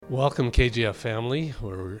Welcome, KGF family.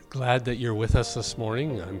 We're glad that you're with us this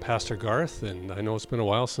morning. I'm Pastor Garth, and I know it's been a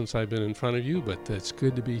while since I've been in front of you, but it's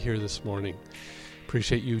good to be here this morning.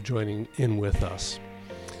 Appreciate you joining in with us.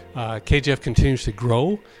 KGF continues to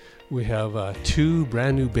grow. We have 2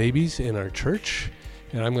 brand new babies in our church,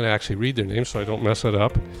 and I'm going to actually read their names so I don't mess it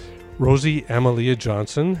up. Rosie Amalia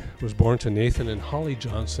Johnson was born to Nathan and Holly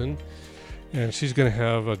Johnson, and she's going to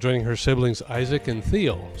have joining her siblings Isaac and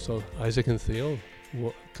Theo. So Isaac and Theo,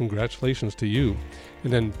 well, congratulations to you.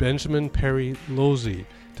 And then Benjamin Perry Losey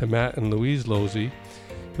to Matt and Louise Losey.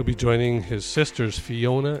 He'll be joining his sisters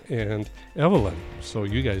Fiona and Evelyn. So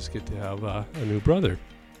you guys get to have a new brother.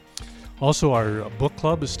 Also, our book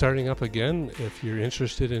club is starting up again. If you're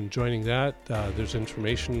interested in joining that, there's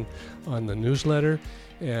information on the newsletter.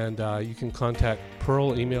 And you can contact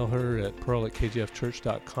Pearl, email her at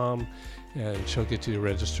pearl@kgfchurch.com, and she'll get you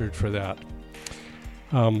registered for that.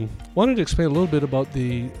 Wanted to explain a little bit about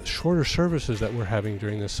the shorter services that we're having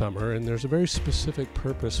during the summer, and there's a very specific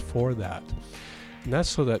purpose for that. And that's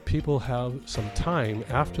so that people have some time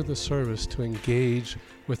after the service to engage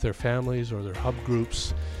with their families or their hub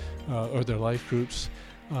groups or their life groups.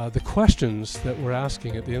 The questions that we're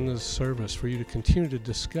asking at the end of the service for you to continue to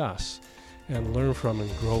discuss and learn from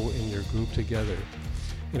and grow in your group together.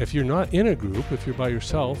 And if you're not in a group, if you're by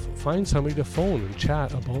yourself, find somebody to phone and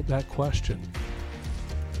chat about that question.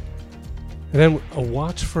 And then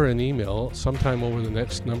watch for an email sometime over the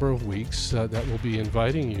next number of weeks that will be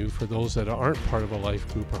inviting you, for those that aren't part of a life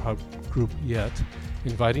group or hub group yet,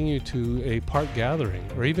 inviting you to a park gathering.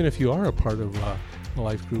 Or even if you are a part of a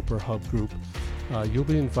life group or hub group, you'll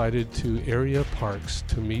be invited to area parks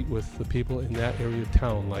to meet with the people in that area of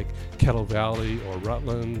town, like Kettle Valley or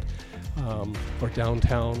Rutland or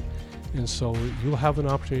downtown. And so you'll have an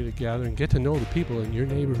opportunity to gather and get to know the people in your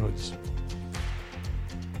neighborhoods.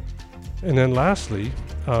 And then lastly,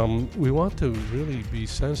 we want to really be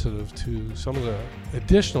sensitive to some of the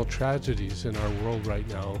additional tragedies in our world right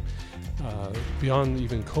now, beyond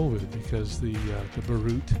even COVID, because the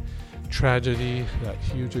Beirut tragedy, that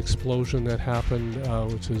huge explosion that happened,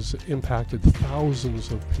 which has impacted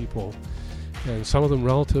thousands of people, and some of them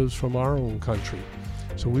relatives from our own country.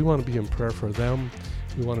 So we want to be in prayer for them.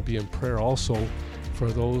 We want to be in prayer also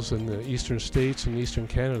for those in the eastern states and eastern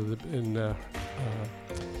Canada that have been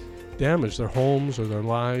damaged their homes or their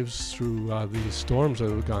lives through these storms that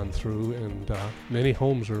have gone through, and many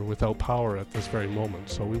homes are without power at this very moment.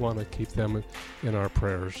 So we want to keep them in our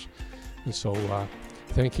prayers. And so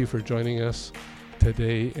thank you for joining us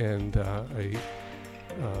today, and I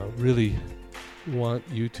really want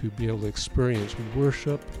you to be able to experience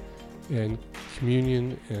worship and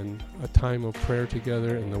communion and a time of prayer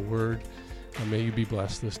together in the Word. May you be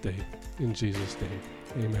blessed this day. In Jesus'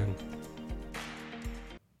 name, amen.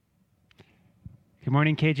 Good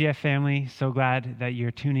morning, KGF family. So glad that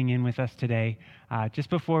you're tuning in with us today.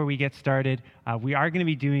 Just before we get started, we are going to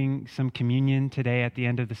be doing some communion today at the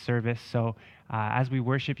end of the service. So as we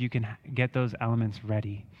worship, you can get those elements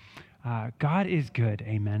ready. God is good,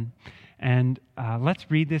 amen. And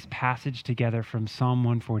let's read this passage together from Psalm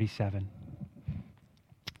 147.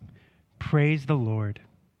 Praise the Lord.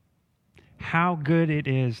 How good it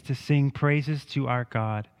is to sing praises to our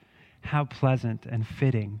God. How pleasant and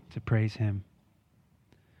fitting to praise him.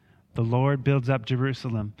 The Lord builds up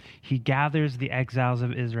Jerusalem. He gathers the exiles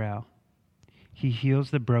of Israel. He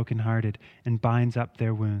heals the brokenhearted and binds up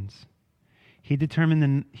their wounds. He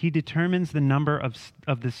determines the number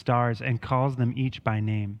of the stars and calls them each by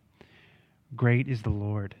name. Great is the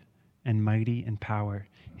Lord and mighty in power.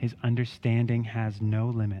 His understanding has no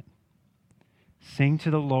limit. Sing to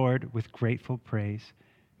the Lord with grateful praise.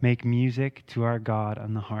 Make music to our God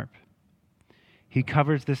on the harp. He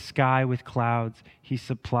covers the sky with clouds. He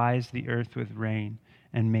supplies the earth with rain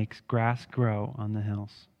and makes grass grow on the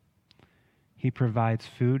hills. He provides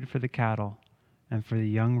food for the cattle and for the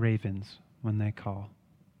young ravens when they call.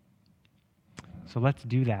 So let's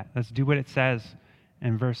do that. Let's do what it says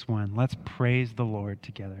in verse 1. Let's praise the Lord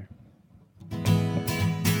together.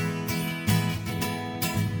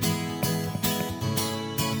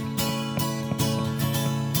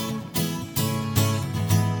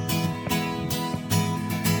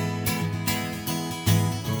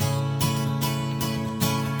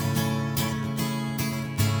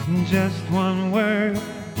 Just one word,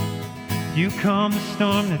 you calm the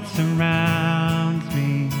storm that surrounds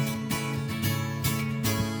me.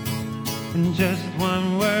 In just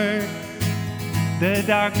one word, the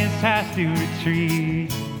darkness has to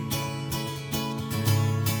retreat.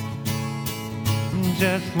 In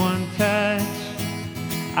just one touch,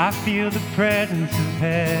 I feel the presence of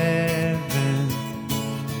heaven.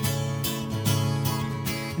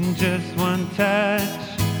 Just one touch,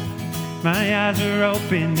 my eyes are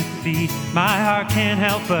open to see. My heart can't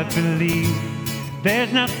help but believe.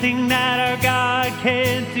 There's nothing that our God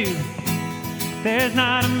can't do. There's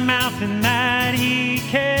not a mountain that He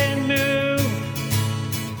can move.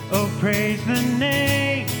 Oh, praise the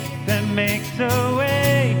name that makes a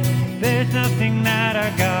way. There's nothing that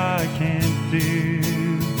our God can't do.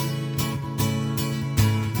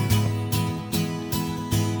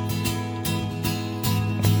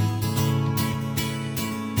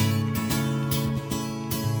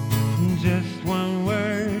 Just one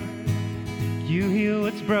word, you heal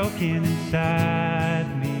what's broken inside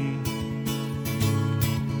me.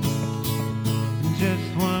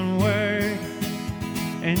 Just one word,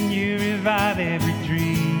 and you revive every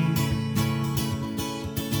dream.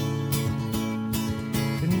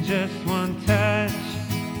 In just one touch,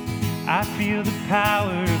 I feel the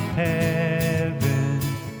power of heaven.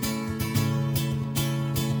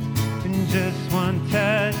 In just one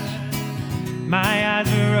touch, my eyes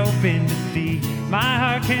are open to see. My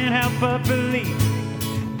heart can't help but believe.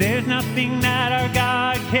 There's nothing that our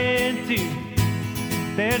God can't do.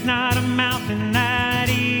 There's not a mountain that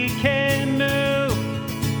He can move.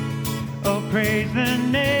 Oh, praise the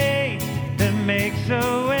name that makes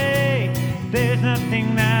a way. There's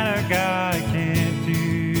nothing that our God can't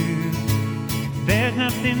do. There's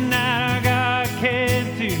nothing that our God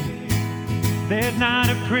can't do. There's not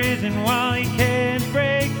a prison wall He can't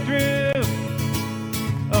break through.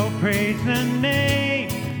 Oh, praise the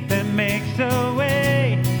name that makes a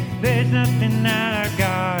way. There's nothing that our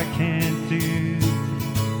God can't do.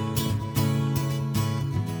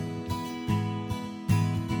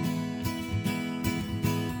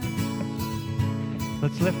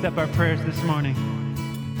 Let's lift up our prayers this morning.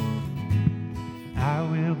 I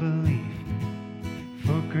will believe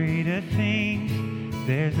for greater things.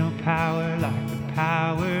 There's no power like the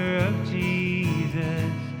power of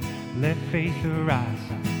Jesus. Let faith arise.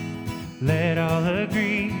 Let all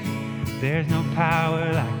agree. There's no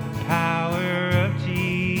power like the power of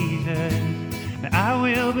Jesus. I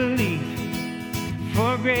will believe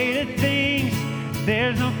for greater things.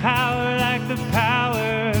 There's no power like the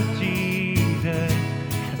power of Jesus.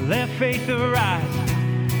 Let faith arise.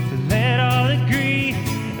 Let all agree.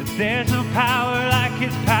 There's no power like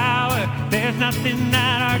His power. There's nothing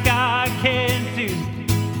that our God can't do.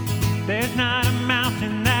 There's not a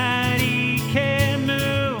mountain that He can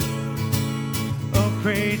move. Oh,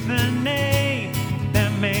 praise the name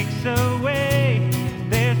that makes a way.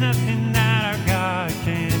 There's nothing that our God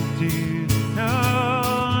can't do.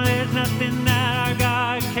 No, there's nothing that our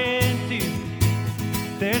God can't do.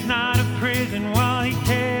 There's not a prison wall He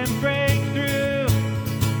can't break through.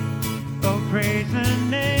 Oh, praise the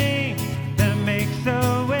name that makes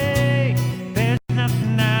a way. There's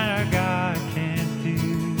nothing that our God can't do.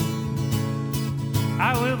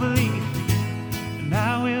 I will believe, and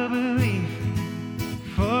I will believe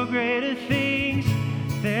for greater things.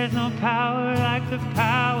 There's no power like the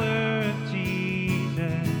power of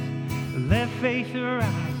Jesus. Let faith arise.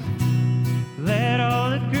 Let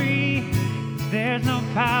all agree. There's no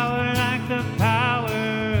power like the power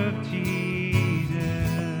of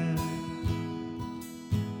Jesus.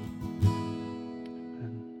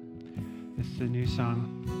 This is a new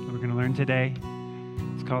song that we're going to learn today.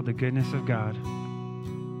 It's called The Goodness of God.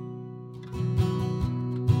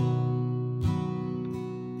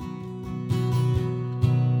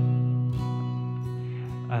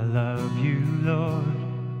 I love you, Lord.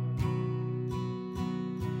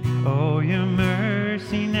 Oh, your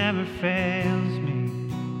mercy never fails me.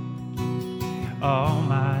 All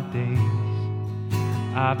my days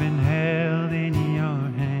I've been held in your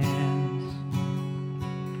hands.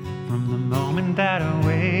 From the moment that I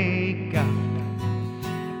wake up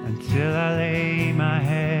until I lay my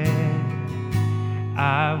head,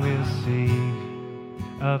 I will sing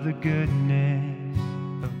of the goodness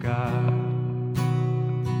of God.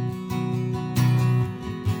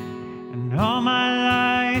 And all my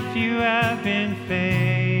life you have been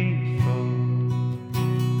faithful.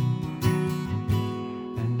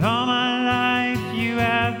 And all my life you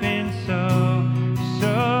have been so,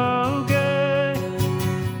 so good.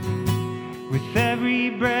 With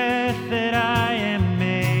every breath that I am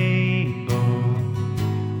able,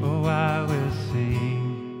 oh, I will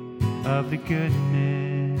sing of the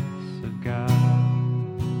goodness of God.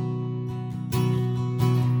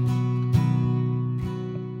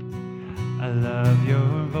 I love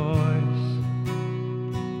your voice,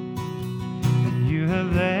 and you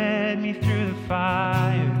have led me through the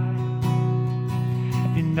fire.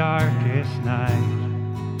 In darkest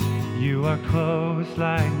night, you are close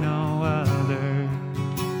like no other.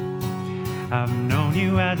 I've known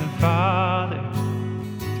you as a father.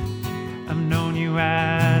 I've known you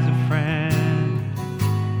as a friend.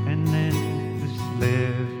 And then just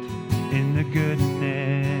lived in the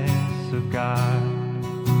goodness of God.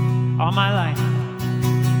 All my life.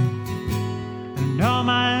 And all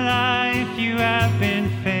my life you have been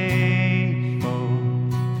faithful.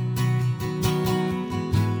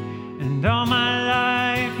 And all my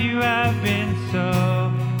life you have been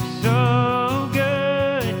so, so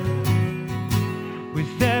good.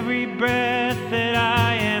 With every breath that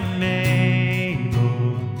I am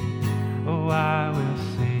able, oh, I will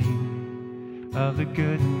sing of the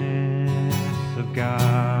goodness of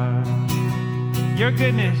God. Your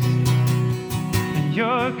goodness.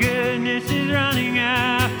 Your goodness is running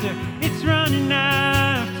after, it's running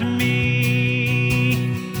after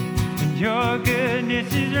me. And your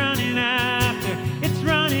goodness is running after, it's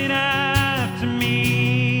running after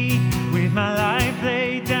me. With my life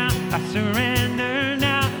laid down, I surrender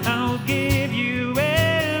now. I will give you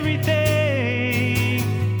everything.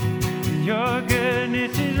 And your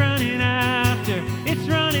goodness is running after, it's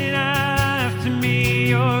running after me.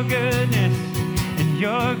 Your goodness, and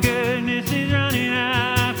your goodness is running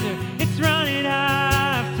after, it's running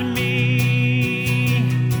after me.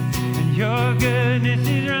 And your goodness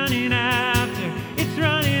is running after, it's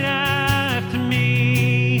running after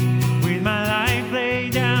me. With my life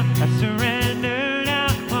laid down, I surrender now.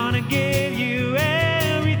 Wanna give you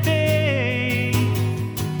everything.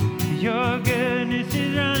 Your goodness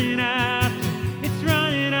is running after, it's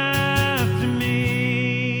running after me.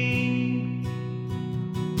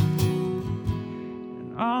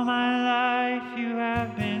 And all my life you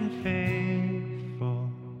have been faithful.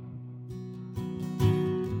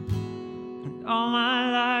 And all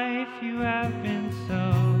my life you have been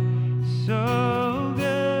so, so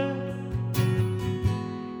good.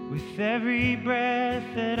 With every breath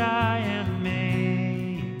that I am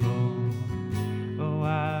able, oh,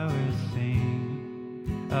 I will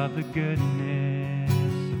sing of the goodness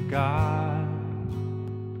of God.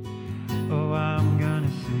 Oh, I'm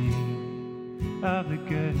gonna sing of the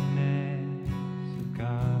goodness of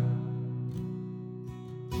God.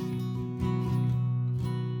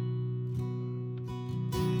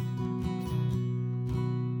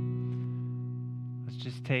 Let's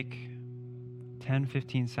just take 10,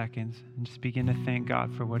 15 seconds and just begin to thank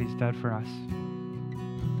God for what He's done for us.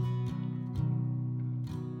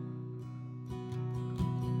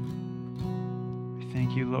 We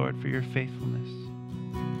thank you, Lord, for your faithfulness,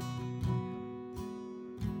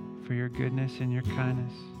 for your goodness and your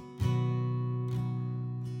kindness.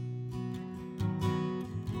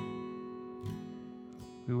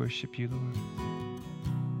 We worship you, Lord.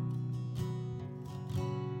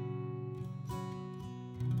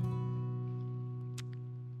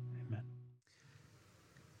 Amen.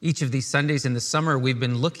 Each of these Sundays in the summer, we've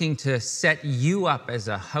been looking to set you up as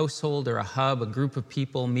a household or a hub, a group of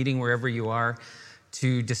people meeting wherever you are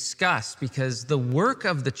to discuss, because the work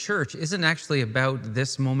of the church isn't actually about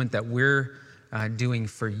this moment that we're doing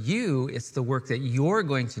for you. It's the work that you're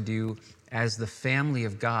going to do as the family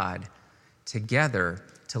of God together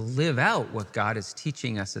to live out what God is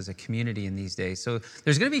teaching us as a community in these days. So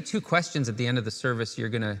there's going to be two questions at the end of the service you're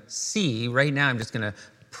going to see. Right now, I'm just going to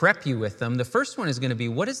prep you with them. The first one is going to be,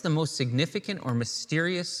 what is most significant or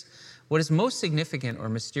mysterious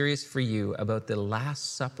for you about the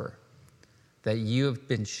Last Supper that you have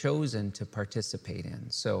been chosen to participate in?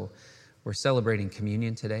 So we're celebrating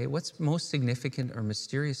communion today. What's most significant or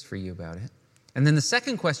mysterious for you about it? And then the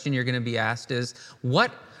second question you're going to be asked is,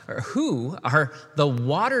 who are the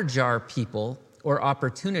water jar people or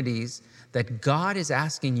opportunities that God is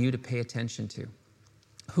asking you to pay attention to?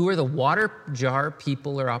 Who are the water jar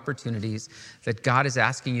people or opportunities that God is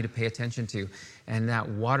asking you to pay attention to? And that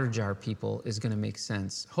water jar people is going to make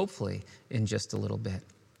sense, hopefully, in just a little bit.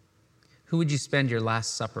 Who would you spend your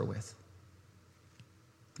Last Supper with?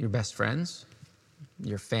 Your best friends?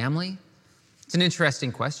 Your family? It's an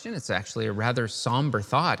interesting question. It's actually a rather somber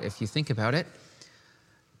thought if you think about it.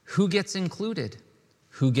 Who gets included?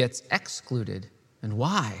 Who gets excluded? And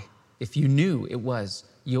why, if you knew it was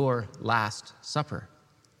your Last Supper?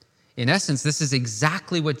 In essence, this is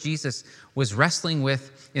exactly what Jesus was wrestling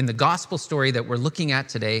with in the gospel story that we're looking at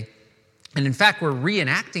today. And in fact, we're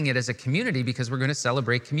reenacting it as a community because we're going to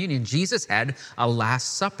celebrate communion. Jesus had a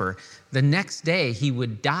Last Supper. The next day, he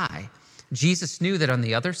would die. Jesus knew that on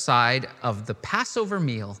the other side of the Passover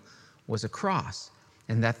meal was a cross.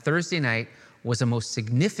 And that Thursday night was a most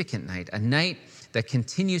significant night, a night that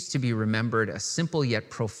continues to be remembered, a simple yet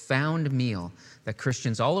profound meal that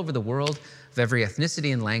Christians all over the world of every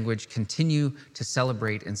ethnicity and language continue to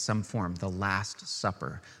celebrate in some form, the Last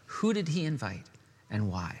Supper. Who did he invite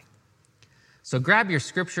and why? So grab your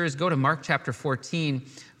scriptures, go to Mark chapter 14,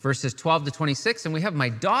 verses 12 to 26, and we have my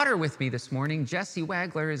daughter with me this morning. Jessie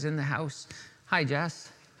Wagler is in the house. Hi,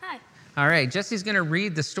 Jess. Hi. All right, Jessie's going to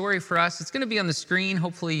read the story for us. It's going to be on the screen.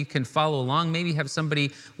 Hopefully you can follow along. Maybe have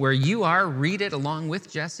somebody where you are read it along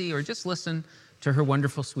with Jessie, or just listen to her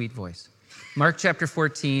wonderful, sweet voice. Mark chapter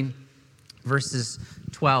 14, verses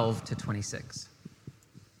 12 to 26.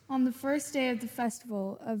 On the first day of the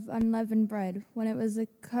festival of unleavened bread, when it was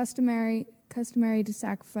customary to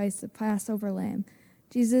sacrifice the Passover lamb,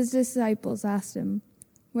 Jesus' disciples asked him,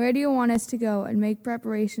 "Where do you want us to go and make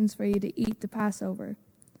preparations for you to eat the Passover?"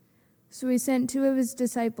 So he sent two of his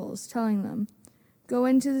disciples, telling them, "Go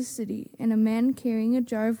into the city, and a man carrying a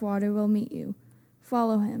jar of water will meet you.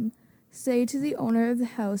 Follow him. Say to the owner of the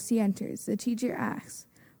house he enters, 'The teacher asks,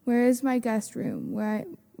 where is my guest room, where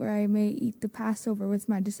I may eat the Passover with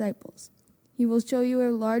my disciples?' He will show you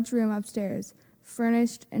a large room upstairs,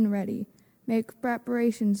 furnished and ready. Make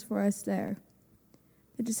preparations for us there."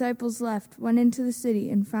 The disciples left, went into the city,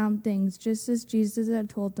 and found things just as Jesus had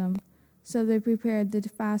told them. So they prepared the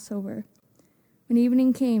Passover. When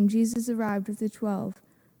evening came, Jesus arrived with the 12.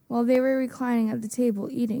 While they were reclining at the table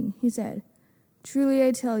eating, he said, "Truly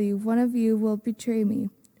I tell you, one of you will betray me,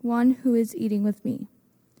 one who is eating with me."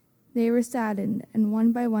 They were saddened, and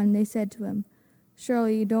one by one they said to him,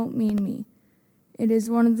 "Surely you don't mean me." "It is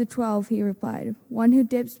one of the 12, he replied, "one who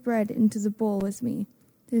dips bread into the bowl with me.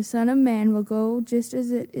 The Son of Man will go just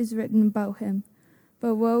as it is written about him.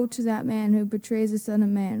 But woe to that man who betrays the Son of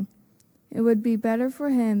Man. It would be better for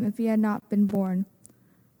him if he had not been born."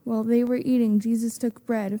 While they were eating, Jesus took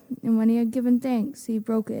bread, and when he had given thanks, he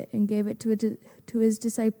broke it and gave it to his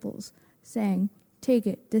disciples, saying, "Take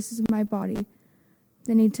it, this is my body."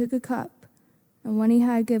 Then he took a cup, and when he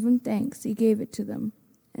had given thanks, he gave it to them,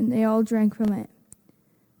 and they all drank from it.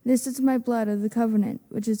 "This is my blood of the covenant,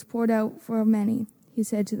 which is poured out for many," he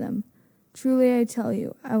said to them. "Truly I tell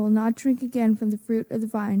you, I will not drink again from the fruit of the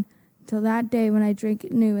vine until that day when I drink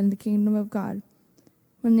it new in the kingdom of God."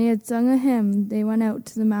 When they had sung a hymn, they went out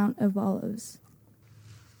to the Mount of Olives.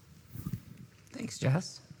 Thanks,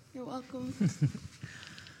 Jess. You're welcome.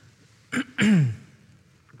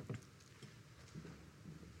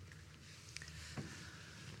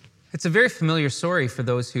 It's a very familiar story for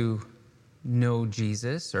those who know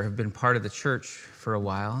Jesus or have been part of the church for a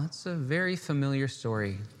while. It's a very familiar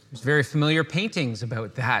story. There's very familiar paintings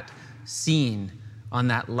about that scene on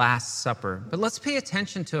that Last Supper. But let's pay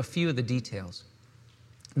attention to a few of the details.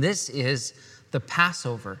 This is the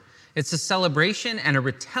Passover. It's a celebration and a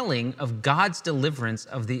retelling of God's deliverance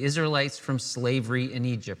of the Israelites from slavery in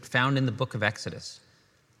Egypt, found in the book of Exodus.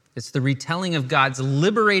 It's the retelling of God's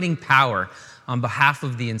liberating power on behalf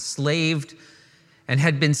of the enslaved, and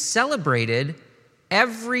had been celebrated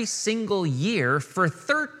every single year for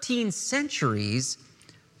 13 centuries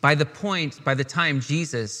by the time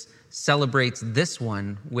Jesus celebrates this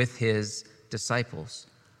one with his disciples.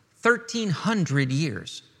 1,300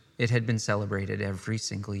 years it had been celebrated every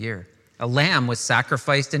single year. A lamb was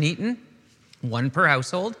sacrificed and eaten, one per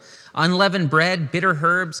household. Unleavened bread, bitter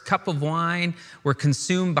herbs, cup of wine were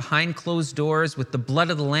consumed behind closed doors with the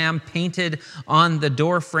blood of the lamb painted on the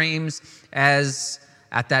door frames as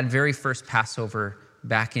at that very first Passover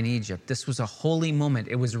back in Egypt. This was a holy moment.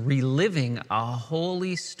 It was reliving a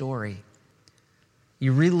holy story.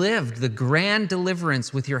 You relived the grand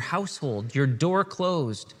deliverance with your household, your door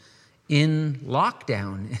closed, in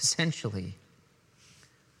lockdown, essentially.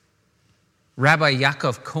 Rabbi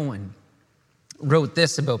Yaakov Cohen wrote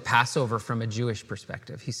this about Passover from a Jewish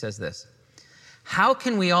perspective. He says this: "How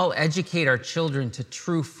can we all educate our children to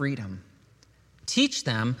true freedom? Teach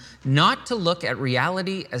them not to look at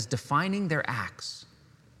reality as defining their acts,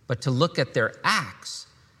 but to look at their acts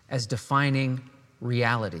as defining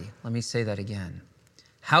reality." Let me say that again.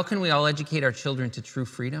 How can we all educate our children to true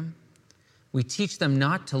freedom? We teach them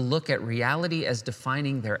not to look at reality as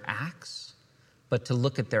defining their acts, but to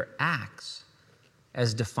look at their acts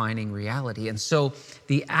as defining reality. And so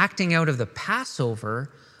the acting out of the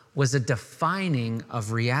Passover was a defining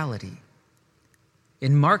of reality.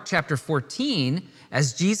 In Mark chapter 14,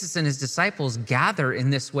 as Jesus and his disciples gather in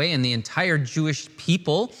this way, and the entire Jewish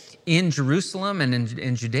people in Jerusalem and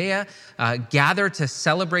in Judea gather to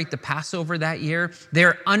celebrate the Passover that year,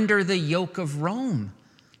 they're under the yoke of Rome.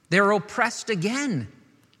 They're oppressed again.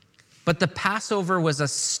 But the Passover was a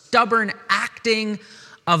stubborn acting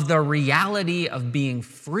of the reality of being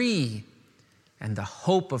free and the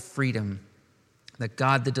hope of freedom that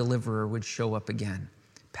God the deliverer would show up again.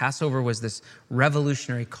 Passover was this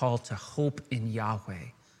revolutionary call to hope in Yahweh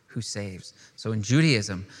who saves. So in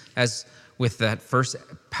Judaism, as with that first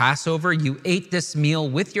Passover, you ate this meal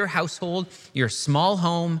with your household, your small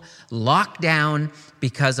home, locked down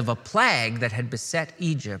because of a plague that had beset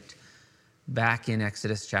Egypt back in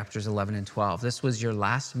Exodus chapters 11 and 12. This was your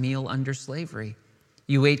last meal under slavery.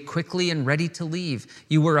 You ate quickly and ready to leave.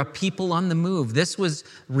 You were a people on the move. This was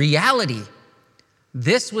reality.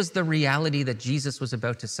 This was the reality that Jesus was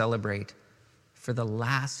about to celebrate for the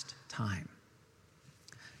last time.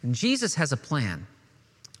 And Jesus has a plan.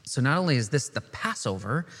 So not only is this the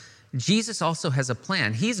Passover, Jesus also has a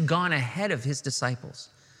plan. He's gone ahead of his disciples.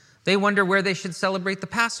 They wonder where they should celebrate the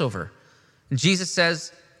Passover. And Jesus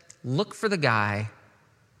says, look for the guy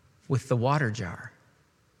with the water jar.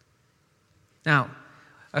 Now,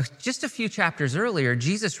 just a few chapters earlier,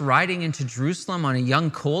 Jesus riding into Jerusalem on a young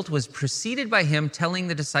colt was preceded by him telling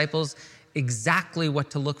the disciples exactly what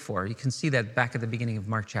to look for. You can see that back at the beginning of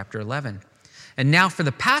Mark chapter 11. And now for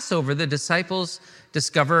the Passover, the disciples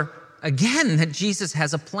discover again that Jesus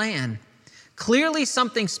has a plan. Clearly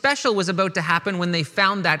something special was about to happen when they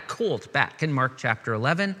found that colt back in Mark chapter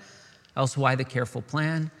 11. Else why the careful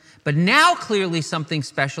plan? But now clearly something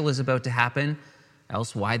special is about to happen.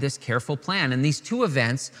 Else why this careful plan? And these two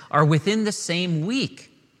events are within the same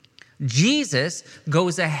week. Jesus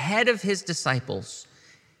goes ahead of his disciples,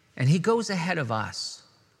 and he goes ahead of us.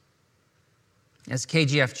 As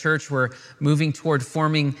KGF Church, we're moving toward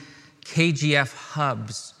forming KGF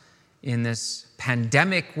hubs in this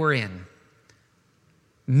pandemic we're in.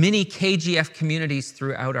 Many KGF communities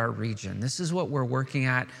throughout our region. This is what we're working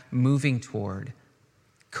at, moving toward.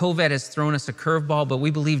 COVID has thrown us a curveball, but we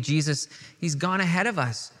believe Jesus, he's gone ahead of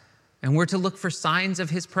us, and we're to look for signs of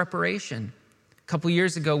his preparation. A couple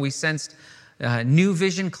years ago, we sensed new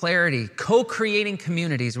vision clarity, co-creating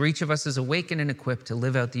communities where each of us is awakened and equipped to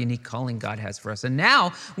live out the unique calling God has for us. And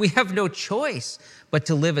now we have no choice but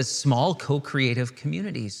to live as small co-creative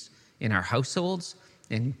communities in our households,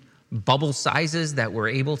 in bubble sizes that we're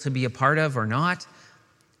able to be a part of or not.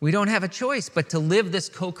 We don't have a choice but to live this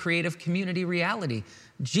co-creative community reality.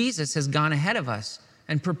 Jesus has gone ahead of us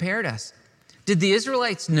and prepared us. Did the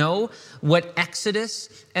Israelites know what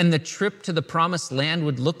Exodus and the trip to the promised land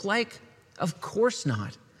would look like? Of course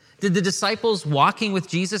not. Did the disciples walking with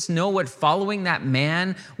Jesus know what following that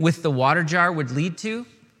man with the water jar would lead to?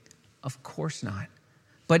 Of course not.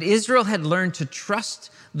 But Israel had learned to trust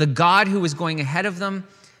the God who was going ahead of them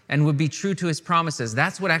and would be true to his promises.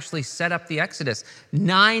 That's what actually set up the Exodus.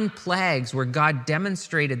 9 plagues where God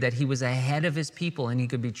demonstrated that he was ahead of his people and he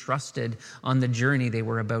could be trusted on the journey they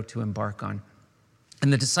were about to embark on.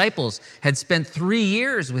 And the disciples had spent 3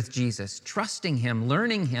 years with Jesus, trusting him,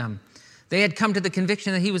 learning him. They had come to the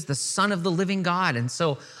conviction that he was the Son of the living God, and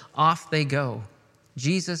so off they go.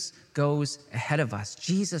 Jesus goes ahead of us.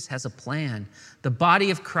 Jesus has a plan. The body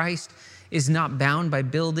of Christ is not bound by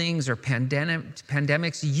buildings or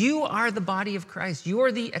pandemics. You are the body of Christ. You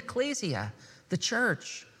are the ecclesia, the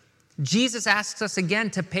church. Jesus asks us again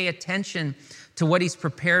to pay attention to what he's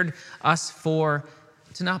prepared us for,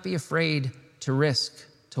 to not be afraid to risk,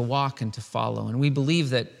 to walk, and to follow. And we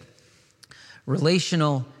believe that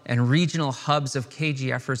relational and regional hubs of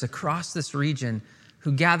KGFers across this region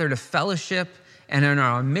who gather to fellowship and in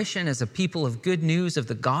our mission as a people of good news of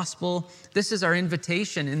the gospel, this is our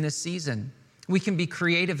invitation in this season. We can be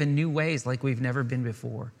creative in new ways like we've never been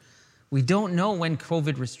before. We don't know when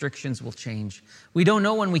COVID restrictions will change. We don't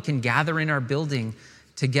know when we can gather in our building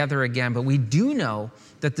together again, but we do know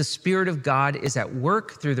that the Spirit of God is at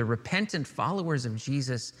work through the repentant followers of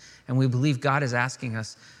Jesus, and we believe God is asking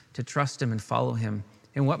us to trust him and follow him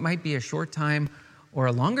in what might be a short time or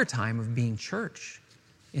a longer time of being church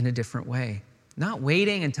in a different way. Not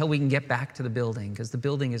waiting until we can get back to the building, because the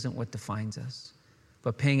building isn't what defines us,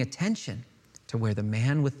 but paying attention to where the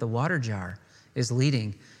man with the water jar is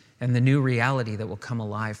leading and the new reality that will come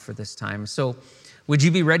alive for this time. So would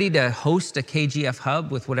you be ready to host a KGF hub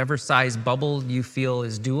with whatever size bubble you feel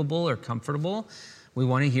is doable or comfortable? We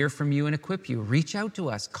want to hear from you and equip you. Reach out to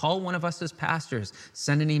us. Call one of us as pastors.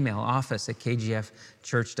 Send an email,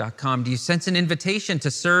 office@kgfchurch.com. Do you sense an invitation to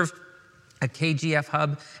serve a KGF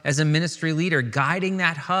hub as a ministry leader, guiding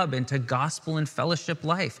that hub into gospel and fellowship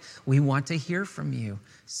life? We want to hear from you.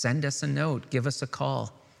 Send us a note. Give us a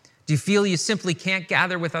call. Do you feel you simply can't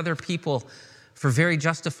gather with other people for very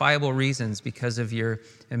justifiable reasons because of your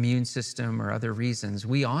immune system or other reasons?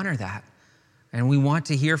 We honor that. And we want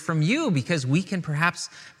to hear from you because we can perhaps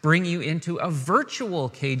bring you into a virtual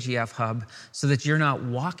KGF hub so that you're not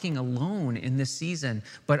walking alone in this season,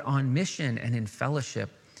 but on mission and in fellowship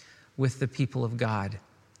with the people of God.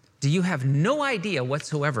 Do you have no idea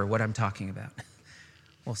whatsoever what I'm talking about?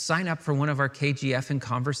 Well, sign up for one of our KGF and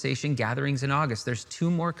Conversation gatherings in August. There's 2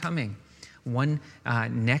 more coming. One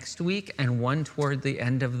next week and one toward the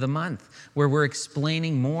end of the month, where we're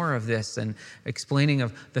explaining more of this and explaining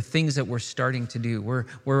of the things that we're starting to do.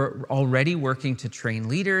 We're already working to train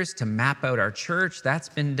leaders, to map out our church. That's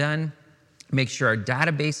been done. Make sure our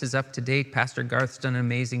database is up to date. Pastor Garth's done an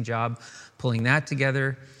amazing job pulling that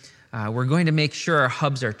together. We're going to make sure our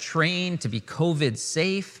hubs are trained to be COVID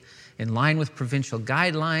safe, in line with provincial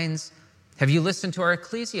guidelines. Have you listened to our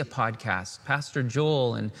Ecclesia podcast? Pastor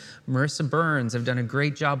Joel and Marissa Burns have done a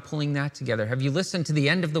great job pulling that together. Have you listened to The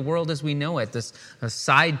End of the World as We Know It, this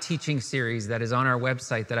side teaching series that is on our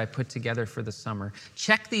website that I put together for the summer?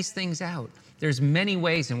 Check these things out. There's many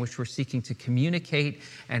ways in which we're seeking to communicate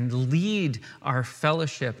and lead our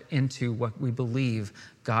fellowship into what we believe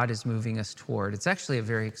God is moving us toward. It's actually a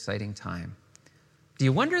very exciting time. Do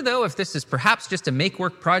you wonder, though, if this is perhaps just a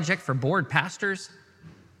make-work project for bored pastors?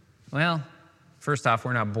 Well, first off,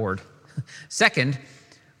 we're not bored. Second,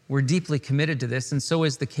 we're deeply committed to this, and so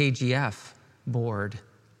is the KGF board.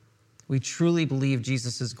 We truly believe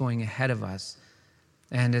Jesus is going ahead of us.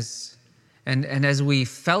 And as we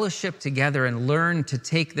fellowship together and learn to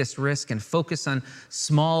take this risk and focus on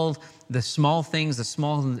the small things, the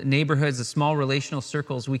small neighborhoods, the small relational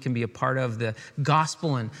circles we can be a part of, the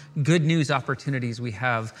gospel and good news opportunities we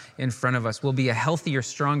have in front of us, we'll be a healthier,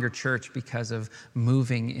 stronger church because of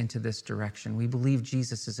moving into this direction. We believe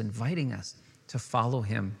Jesus is inviting us to follow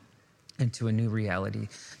him into a new reality.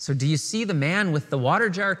 So do you see the man with the water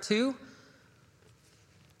jar too?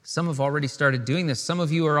 Some have already started doing this. Some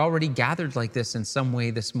of you are already gathered like this in some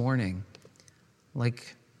way this morning.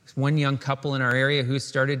 Like one young couple in our area who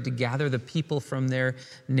started to gather the people from their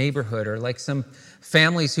neighborhood, or like some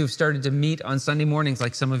families who've started to meet on Sunday mornings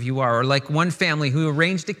like some of you are, or like one family who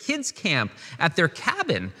arranged a kids camp at their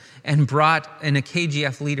cabin and brought in a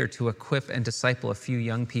KGF leader to equip and disciple a few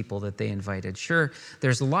young people that they invited. Sure,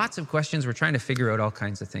 there's lots of questions. We're trying to figure out all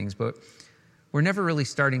kinds of things, but we're never really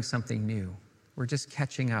starting something new. We're just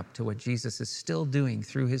catching up to what Jesus is still doing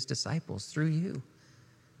through his disciples, through you.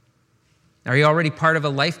 Are you already part of a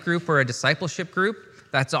life group or a discipleship group?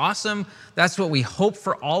 That's awesome. That's what we hope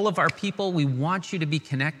for all of our people. We want you to be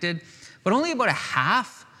connected. But only about a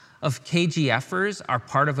half of KGFers are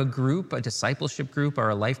part of a group, a discipleship group, or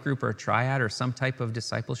a life group, or a triad, or some type of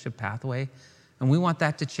discipleship pathway. And we want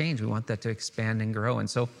that to change. We want that to expand and grow. And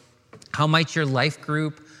so how might your life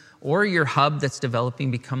group or your hub that's developing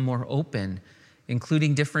become more open,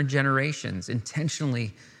 including different generations,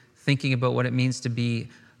 intentionally thinking about what it means to be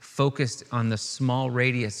focused on the small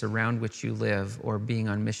radius around which you live, or being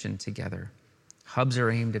on mission together? Hubs are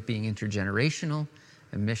aimed at being intergenerational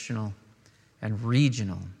and missional and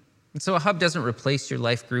regional. And so a hub doesn't replace your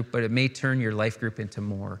life group, but it may turn your life group into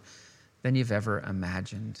more than you've ever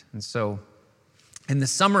imagined. And so in the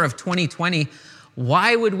summer of 2020,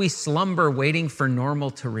 why would we slumber waiting for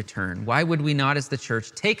normal to return? Why would we not, as the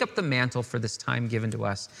church, take up the mantle for this time given to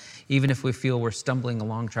us, even if we feel we're stumbling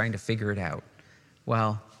along trying to figure it out?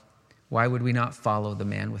 Well, why would we not follow the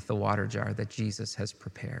man with the water jar that Jesus has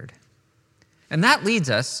prepared? And that leads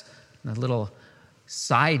us, a little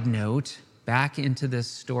side note, back into this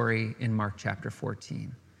story in Mark chapter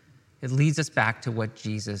 14. It leads us back to what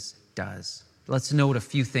Jesus does. Let's note a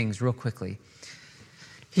few things real quickly.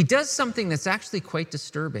 He does something that's actually quite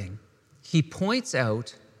disturbing. He points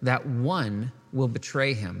out that one will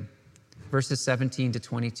betray him, verses 17 to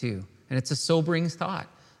 22. And it's a sobering thought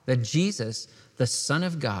that Jesus, the Son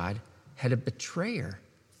of God, had a betrayer.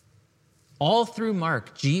 All through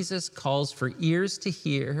Mark, Jesus calls for ears to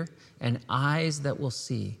hear and eyes that will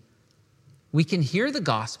see. We can hear the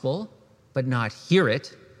gospel, but not hear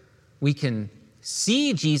it. We can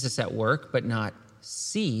see Jesus at work, but not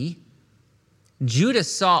see.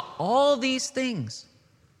 Judas saw all these things,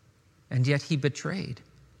 and yet he betrayed.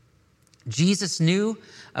 Jesus knew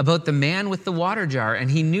about the man with the water jar,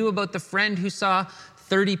 and he knew about the friend who saw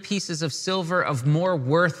 30 pieces of silver of more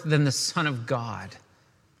worth than the Son of God.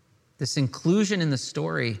 This inclusion in the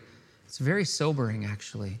story, it's very sobering,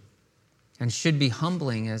 actually, and should be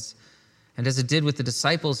humbling, as it did with the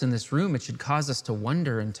disciples in this room. It should cause us to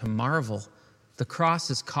wonder and to marvel. The cross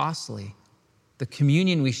is costly. The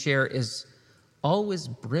communion we share is always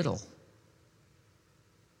brittle,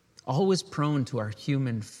 always prone to our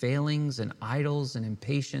human failings and idols and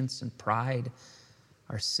impatience and pride,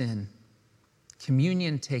 our sin.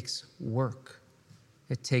 Communion takes work.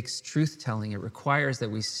 It takes truth-telling. It requires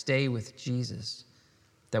that we stay with Jesus,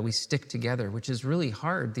 that we stick together, which is really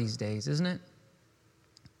hard these days, isn't it?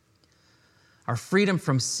 Our freedom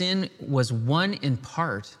from sin was won in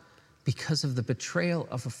part because of the betrayal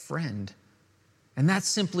of a friend. And that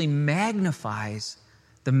simply magnifies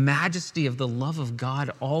the majesty of the love of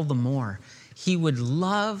God all the more. He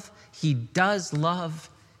does love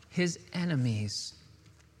his enemies.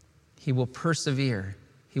 He will persevere.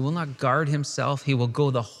 He will not guard himself. He will go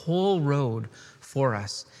the whole road for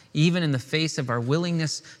us, even in the face of our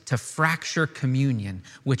willingness to fracture communion,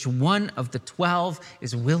 which one of the 12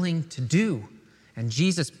 is willing to do. And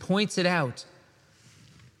Jesus points it out,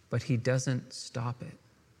 but he doesn't stop it.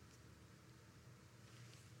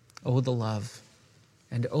 Oh, the love,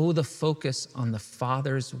 and oh, the focus on the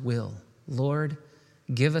Father's will. Lord,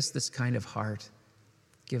 give us this kind of heart.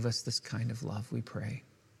 Give us this kind of love, we pray.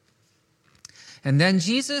 And then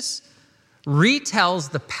Jesus retells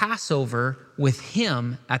the Passover with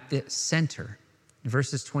him at the center.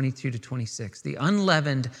 Verses 22 to 26. The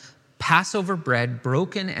unleavened Passover bread,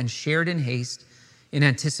 broken and shared in haste, in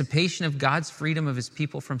anticipation of God's freedom of his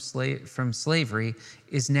people from slavery,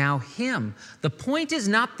 is now him. The point is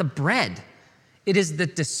not the bread. It is the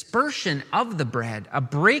dispersion of the bread. A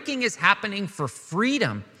breaking is happening for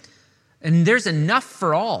freedom. And there's enough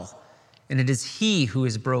for all. And it is he who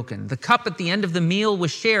is broken. The cup at the end of the meal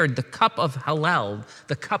was shared, the cup of Hallel,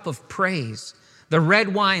 the cup of praise. The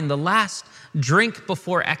red wine, the last drink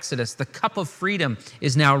before Exodus, the cup of freedom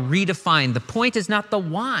is now redefined. The point is not the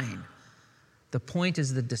wine. The point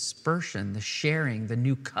is the dispersion, the sharing, the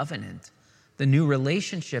new covenant, the new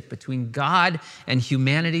relationship between God and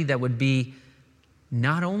humanity that would be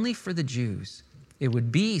not only for the Jews, it would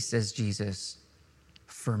be, says Jesus,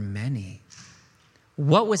 for many.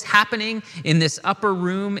 What was happening in this upper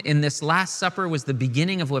room, in this Last Supper, was the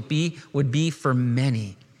beginning of what would be for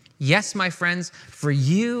many. Yes, my friends, for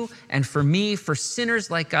you and for me, for sinners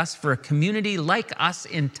like us, for a community like us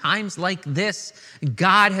in times like this,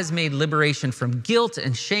 God has made liberation from guilt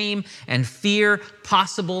and shame and fear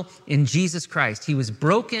possible in Jesus Christ. He was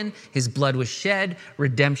broken, his blood was shed,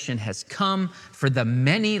 redemption has come for the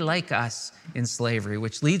many like us in slavery,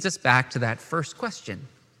 which leads us back to that first question.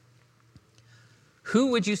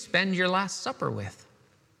 Who would you spend your Last Supper with?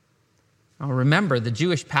 Well, remember, the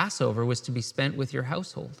Jewish Passover was to be spent with your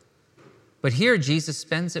household. But here Jesus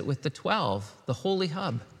spends it with the 12, the holy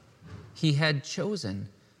hub he had chosen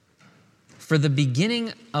for the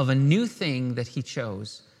beginning of a new thing that he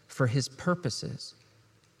chose for his purposes.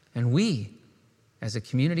 And we, as a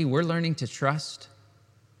community, we're learning to trust,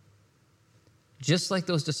 just like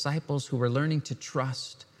those disciples who were learning to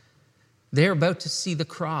trust. They're about to see the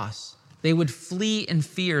cross. They would flee in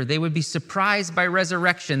fear. They would be surprised by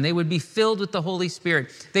resurrection. They would be filled with the Holy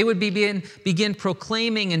Spirit. They would begin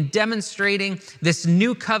proclaiming and demonstrating this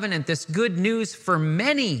new covenant, this good news for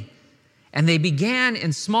many. And they began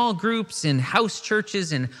in small groups, in house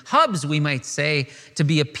churches, in hubs, we might say, to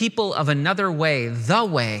be a people of another way, the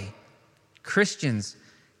way. Christians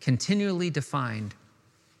continually defined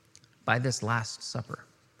by this Last Supper.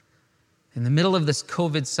 In the middle of this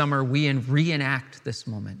COVID summer, we reenact this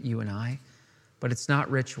moment, you and I, but it's not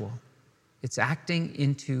ritual. It's acting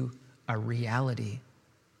into a reality.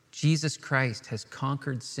 Jesus Christ has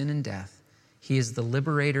conquered sin and death. He is the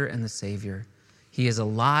liberator and the savior. He is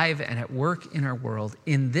alive and at work in our world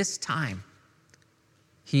in this time.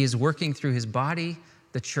 He is working through his body,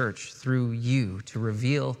 the church, through you to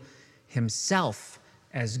reveal himself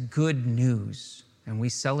as good news. And we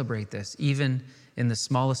celebrate this even in the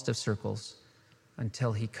smallest of circles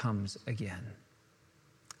until he comes again.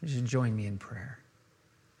 Would you join me in prayer?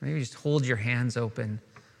 Maybe just hold your hands open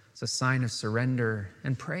as a sign of surrender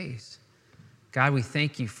and praise. God, we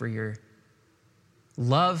thank you for your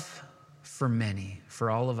love for many,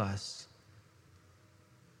 for all of us,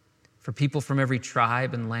 for people from every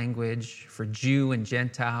tribe and language, for Jew and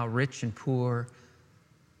Gentile, rich and poor.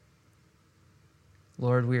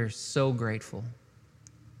 Lord, we are so grateful.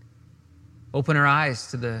 Open our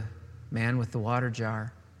eyes to the man with the water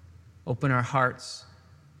jar. Open our hearts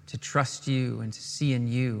to trust you and to see in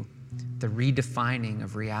you the redefining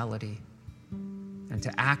of reality and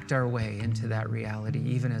to act our way into that reality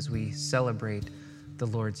even as we celebrate the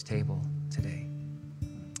Lord's table today.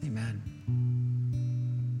 Amen.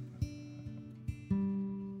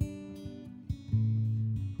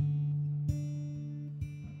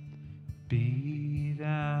 Be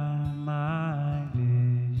thou my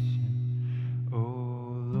vision, O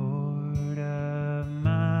Lord of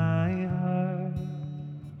my heart,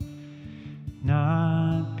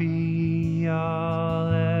 not be all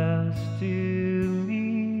else to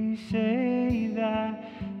me, save that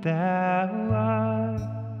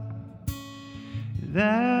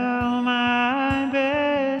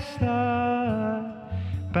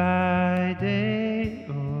day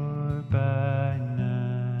or by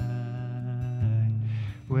night,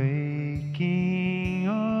 waking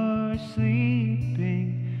or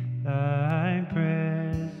sleeping, thy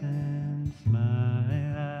presence my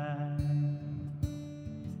life.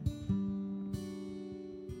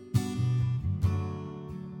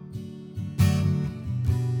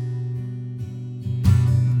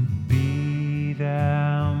 Be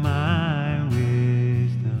thou my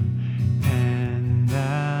wisdom, and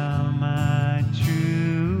thou my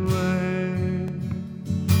true word.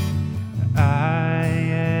 I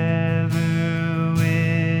ever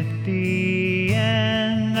with thee,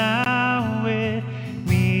 and thou with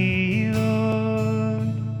me,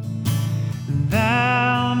 Lord.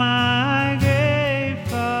 Thou my great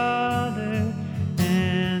Father,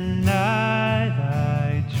 and I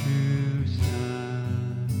thy true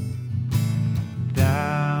Son.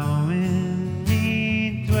 Thou in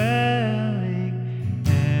me dwelling,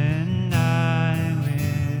 and I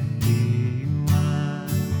with thee one.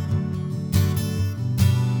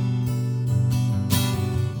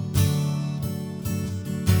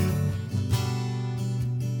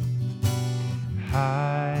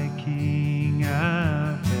 High King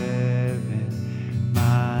of heaven,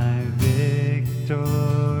 my victory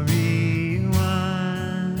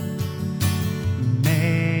won,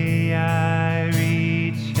 may I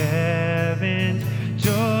reach heaven's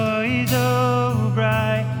joys, O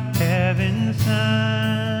bright heaven's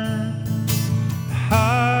sun.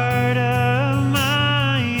 Heart of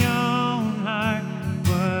my own heart,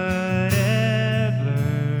 whatever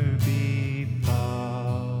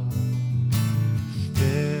befall,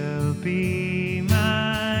 still be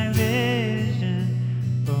my vision,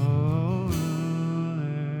 O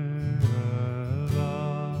ruler of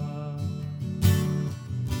all.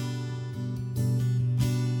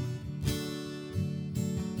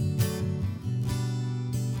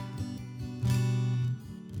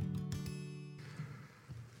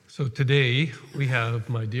 So today we have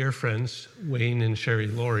my dear friends Wayne and Sherry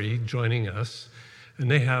Laurie joining us,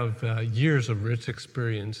 and they have years of rich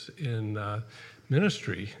experience in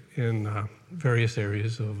ministry in various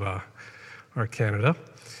areas of our Canada.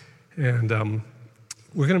 And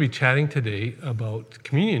we're going to be chatting today about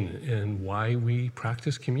communion and why we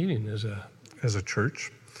practice communion as a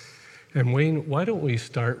church. And Wayne, why don't we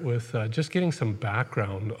start with just getting some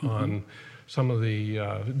background on some of the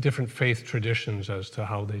different faith traditions as to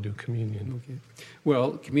how they do communion. Okay.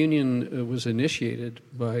 Well, communion was initiated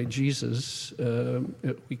by Jesus,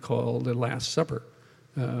 we call the Last Supper.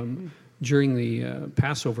 During the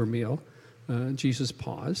Passover meal, Jesus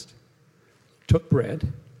paused, took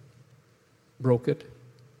bread, broke it,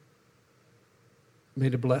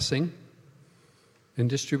 made a blessing, and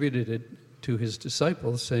distributed it to his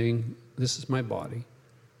disciples, saying, "This is my body,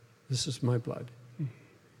 this is my blood."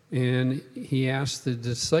 And he asked the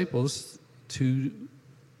disciples to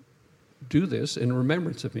do this in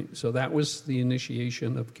remembrance of me. So that was the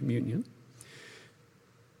initiation of communion.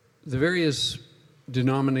 The various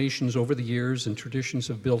denominations over the years and traditions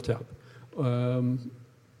have built up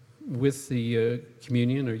with the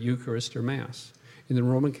communion or Eucharist or Mass. In the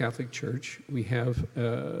Roman Catholic Church, we have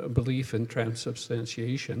a belief in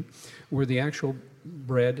transubstantiation, where the actual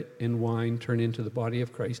bread and wine turn into the body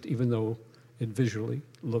of Christ, even though it visually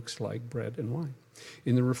looks like bread and wine.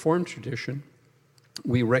 In the Reformed tradition,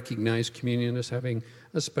 we recognize communion as having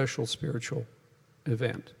a special spiritual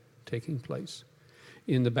event taking place.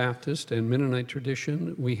 In the Baptist and Mennonite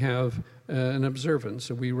tradition, we have an observance,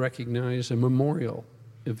 so we recognize a memorial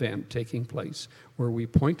event taking place where we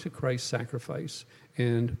point to Christ's sacrifice,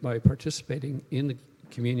 and by participating in the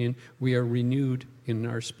communion, we are renewed in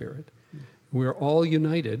our spirit. We're all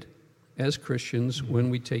united as Christians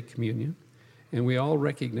when we take communion, and we all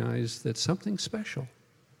recognize that something special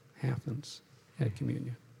happens at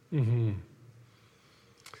communion. Mm-hmm.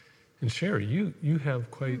 And Sherry, you have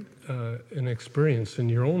quite an experience in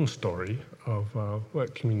your own story of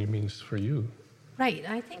what communion means for you. Right.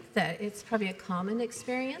 I think that it's probably a common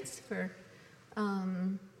experience for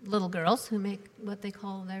little girls who make what they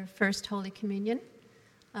call their first Holy Communion.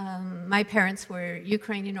 My parents were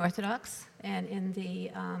Ukrainian Orthodox, and in the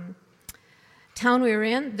town we were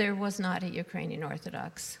in, there was not a Ukrainian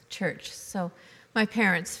Orthodox church. So my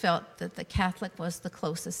parents felt that the Catholic was the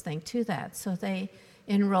closest thing to that. So they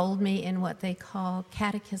enrolled me in what they call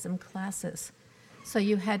catechism classes. So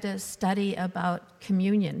you had to study about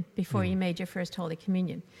communion before you made your first Holy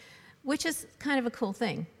Communion, which is kind of a cool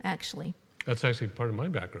thing, actually. That's actually part of my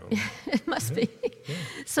background. It must be. Yeah.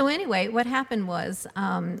 So anyway, what happened was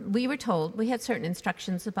we were told, we had certain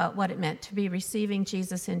instructions about what it meant to be receiving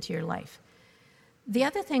Jesus into your life. The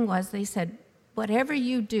other thing was they said, whatever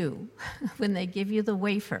you do when they give you the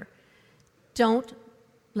wafer, don't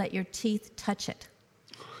let your teeth touch it.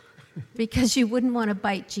 Because you wouldn't want to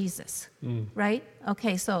bite Jesus, right?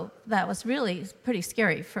 Okay, so that was really pretty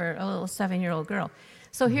scary for a little 7-year-old girl.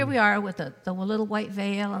 So here we are with the little white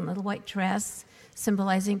veil and little white dress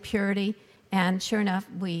symbolizing purity. And sure enough,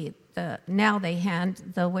 now they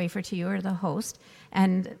hand the wafer to you or the host.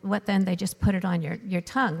 And then they just put it on your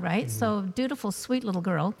tongue, right? So dutiful, sweet little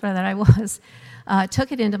girl that I was,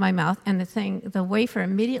 took it into my mouth, and the wafer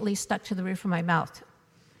immediately stuck to the roof of my mouth.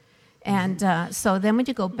 And so then when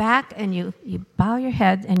you go back and you bow your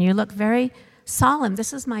head and you look very solemn,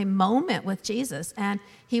 this is my moment with Jesus, and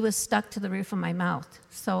he was stuck to the roof of my mouth.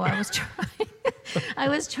 So I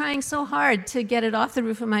was trying so hard to get it off the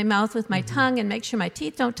roof of my mouth with my tongue and make sure my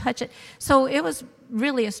teeth don't touch it. So it was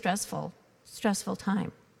really a stressful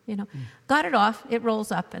time, you know. Got it off, it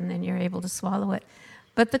rolls up, and then you're able to swallow it.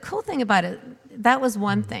 But the cool thing about it, that was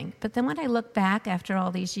one thing. But then when I look back after all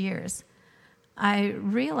these years, I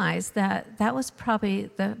realized that was probably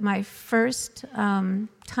my first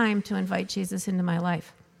time to invite Jesus into my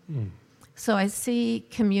life. So I see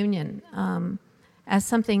communion as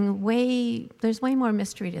something there's way more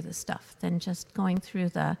mystery to this stuff than just going through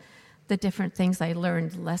the different things I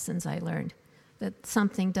learned, lessons I learned, that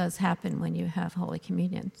something does happen when you have Holy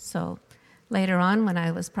Communion. So later on, when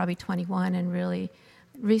I was probably 21 and really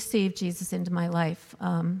received Jesus into my life,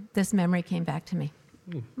 this memory came back to me.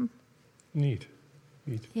 Neat.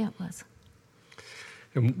 Yeah, it was.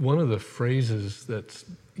 And one of the phrases that's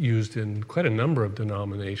used in quite a number of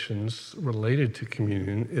denominations related to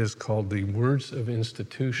communion is called the words of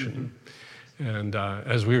institution. And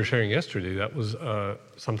as we were sharing yesterday, that was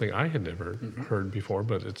something I had never heard before,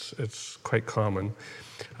 but it's quite common.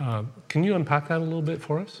 Can you unpack that a little bit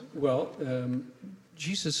for us? Well,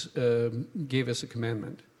 Jesus gave us a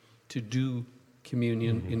commandment to do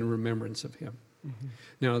communion in remembrance of him.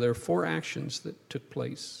 Now, there are 4 actions that took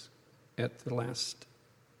place at the Last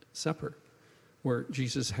Supper, where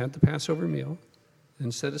Jesus had the Passover meal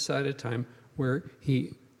and set aside a time where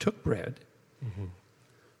he took bread,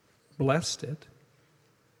 blessed it,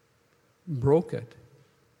 broke it,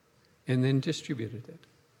 and then distributed it.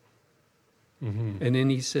 And then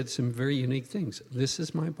he said some very unique things. This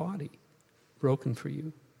is my body, broken for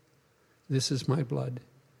you. This is my blood,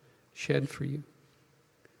 shed for you.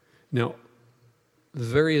 Now, the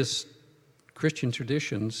various Christian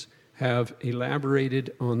traditions have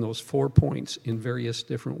elaborated on those 4 points in various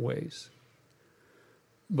different ways.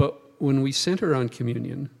 But when we center on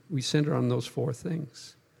communion, we center on those 4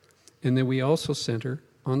 things. And then we also center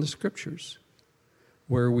on the scriptures,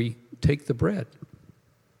 where we take the bread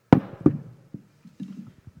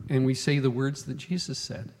and we say the words that Jesus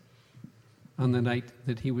said on the night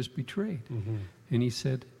that he was betrayed. And he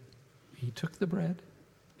said, he took the bread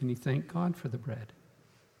and he thanked God for the bread.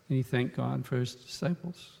 And he thanked God for his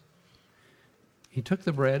disciples. He took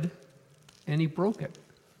the bread and he broke it.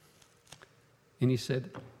 And he said,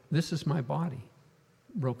 this is my body,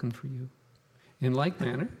 broken for you. In like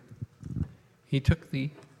manner, he took the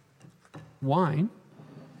wine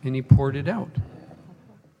and he poured it out.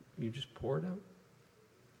 You just pour it out.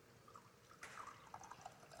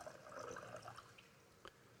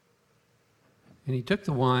 And he took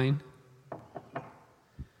the wine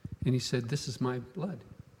and he said, this is my blood,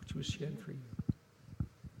 which was shed for you.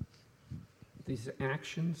 These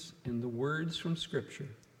actions and the words from Scripture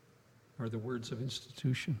are the words of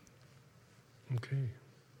institution. Okay.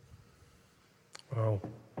 Wow.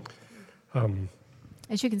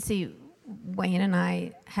 As you can see, Wayne and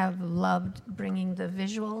I have loved bringing the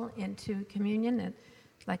visual into communion. And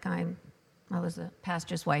like I was a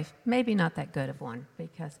pastor's wife, maybe not that good of one,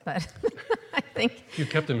 but I think You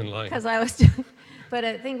kept them in line. because I was doing. But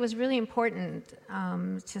I think it was really important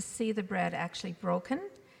to see the bread actually broken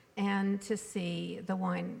and to see the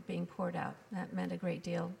wine being poured out. That meant a great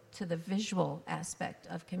deal to the visual aspect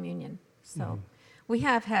of communion. So we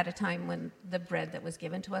have had a time when the bread that was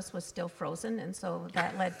given to us was still frozen, and so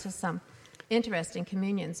that led to some interesting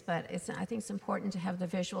communions. But I think it's important to have the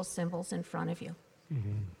visual symbols in front of you.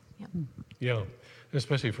 Yep. Yeah,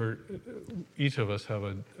 especially for each of us have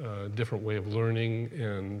a different way of learning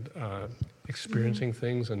and experiencing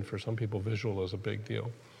things, and for some people, visual is a big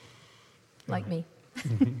deal. Like me.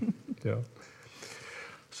 Yeah.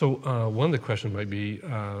 So one of the questions might be,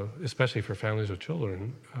 especially for families with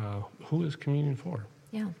children, who is communion for?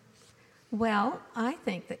 Yeah. Well, I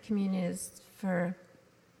think that communion is for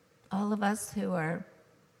all of us who are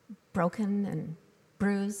broken and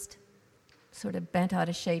bruised, sort of bent out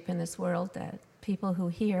of shape in this world, that people who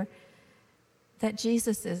hear that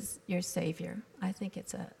Jesus is your Savior. I think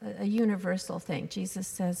it's a universal thing. Jesus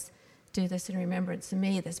says, do this in remembrance of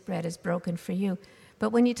me. This bread is broken for you. But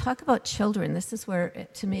when you talk about children, this is where,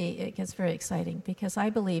 to me, it gets very exciting, because I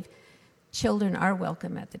believe children are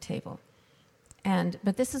welcome at the table.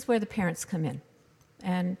 But this is where the parents come in.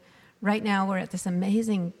 And right now we're at this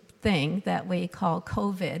amazing thing that we call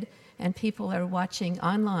COVID, and people are watching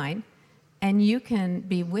online, and you can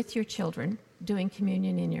be with your children doing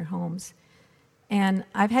communion in your homes. And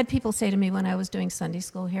I've had people say to me when I was doing Sunday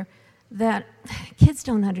school here that kids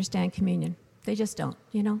don't understand communion. They just don't,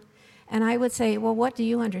 you know? And I would say, well, what do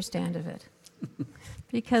you understand of it?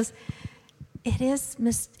 Because it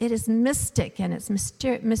is mystic and it's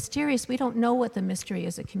mysterious. We don't know what the mystery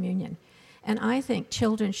is of communion. And I think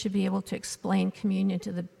children should be able to explain communion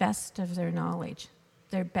to the best of their knowledge,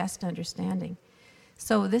 their best understanding.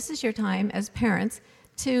 So this is your time as parents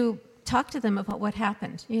to talk to them about what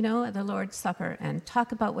happened, you know, at the Lord's Supper, and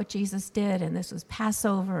talk about what Jesus did, and this was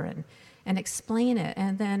Passover, and explain it.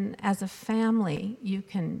 And then as a family, you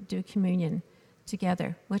can do communion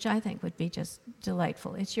together, which I think would be just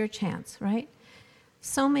delightful. It's your chance, right?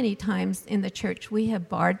 So many times in the church, we have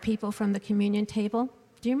barred people from the communion table.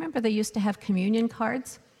 Do you remember they used to have communion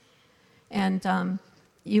cards? And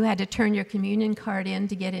you had to turn your communion card in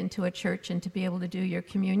to get into a church and to be able to do your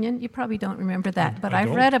communion. You probably don't remember that, but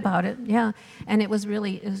I've read about it, yeah. And it was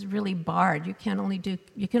really barred. You can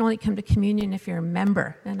only come to communion if you're a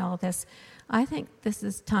member and all this. I think this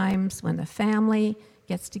is times when the family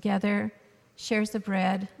gets together, shares the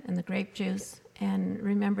bread and the grape juice, and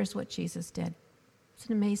remembers what Jesus did. It's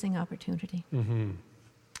an amazing opportunity. Mm-hmm.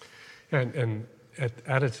 And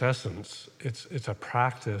at its essence, it's a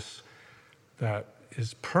practice that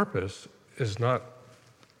its purpose is not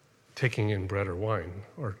taking in bread or wine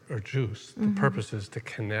or juice. The purpose is to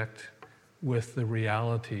connect with the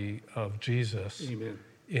reality of Jesus Amen.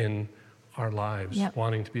 In our lives, Yep.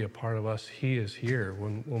 wanting to be a part of us. He is here.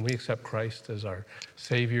 When we accept Christ as our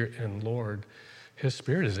Savior and Lord, His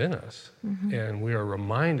Spirit is in us. And we are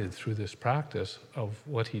reminded through this practice of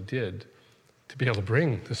what He did to be able to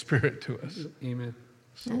bring the Spirit to us. Amen.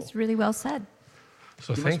 That's really well said.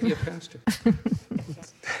 So You thank must be you. a pastor.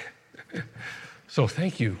 So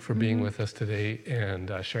thank you for being with us today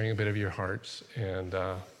and sharing a bit of your hearts. And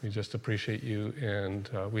we just appreciate you. And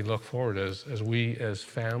we look forward as we as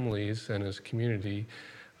families and as community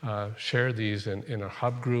share these in our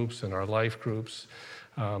hub groups and our life groups.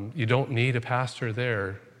 You don't need a pastor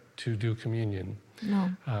there to do communion.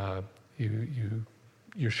 No.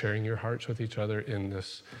 You're sharing your hearts with each other in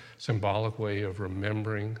this symbolic way of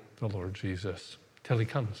remembering the Lord Jesus till He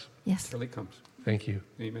comes. Yes. Till He comes. Thank you.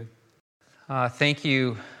 Amen. Thank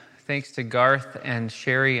you. Thanks to Garth and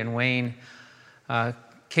Sherry and Wayne.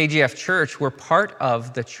 KGF Church, we're part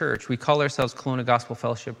of the church. We call ourselves Kelowna Gospel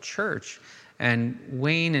Fellowship Church. And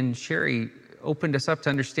Wayne and Sherry opened us up to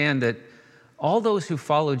understand that all those who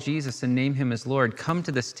follow Jesus and name Him as Lord come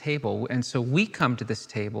to this table. And so we come to this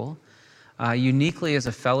table uniquely as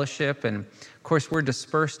a fellowship. And of course, we're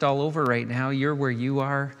dispersed all over right now. You're where you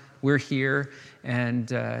are. We're here. And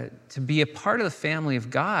to be a part of the family of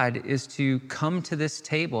God is to come to this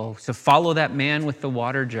table, to follow that man with the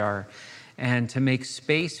water jar, and to make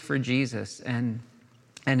space for Jesus. And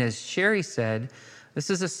as Sherry said, this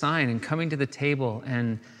is a sign, and coming to the table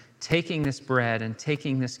and taking this bread and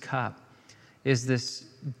taking this cup is this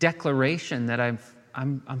declaration that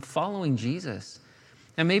I'm following Jesus.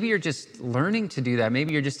 And maybe you're just learning to do that.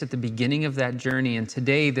 Maybe you're just at the beginning of that journey. And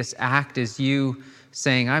today, this act is you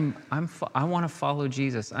saying, I want to follow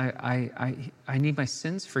Jesus. I need my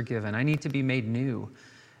sins forgiven. I need to be made new.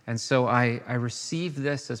 And so I receive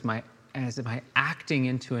this as my acting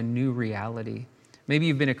into a new reality. Maybe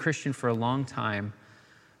you've been a Christian for a long time.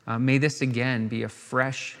 May this again be a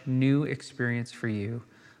fresh, new experience for you,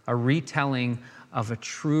 a retelling of a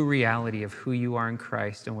true reality of who you are in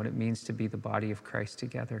Christ and what it means to be the body of Christ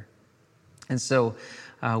together. And so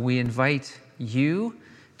we invite you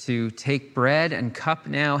to take bread and cup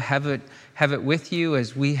now, have it with you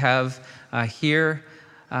as we have here.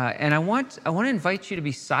 And I want to invite you to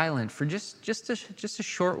be silent for just a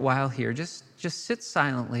short while here. Just sit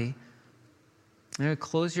silently.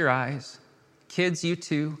 Close your eyes. Kids, you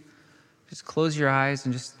too. Just close your eyes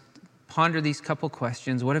and just ponder these couple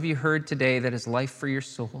questions. What have you heard today that is life for your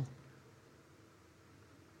soul?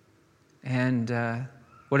 And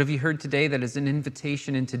what have you heard today that is an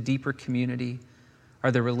invitation into deeper community?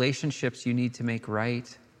 Are there relationships you need to make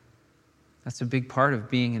right? That's a big part of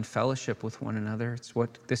being in fellowship with one another. It's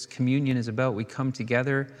what this communion is about. We come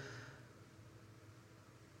together.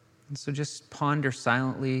 And so just ponder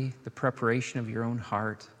silently the preparation of your own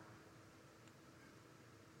heart.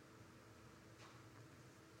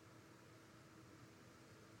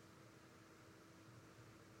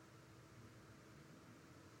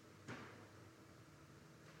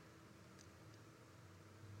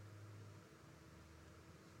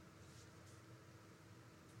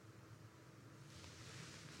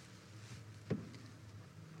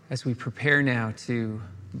 As we prepare now to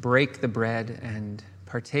break the bread and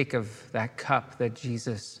partake of that cup that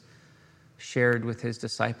Jesus shared with his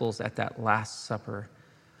disciples at that Last Supper,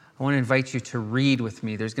 I want to invite you to read with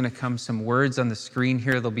me. There's going to come some words on the screen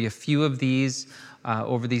here. There'll be a few of these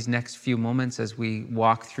over these next few moments as we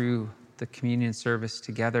walk through the communion service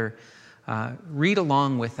together. Read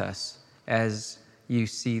along with us as you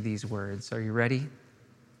see these words. Are you ready?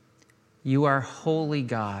 You are holy,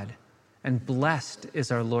 God, and blessed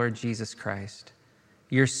is our Lord Jesus Christ.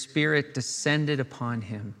 Your Spirit descended upon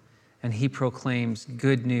him, and he proclaims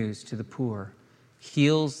good news to the poor,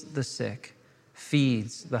 heals the sick,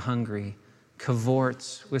 feeds the hungry,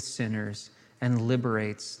 cavorts with sinners, and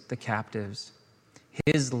liberates the captives.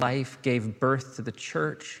 His life gave birth to the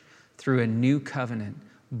church through a new covenant,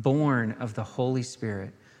 born of the Holy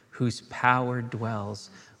Spirit, whose power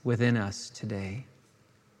dwells within us today.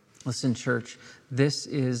 Listen, church, this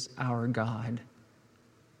is our God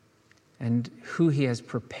and who he has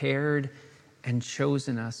prepared and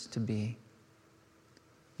chosen us to be.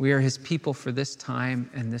 We are his people for this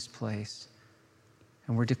time and this place.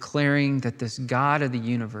 And we're declaring that this God of the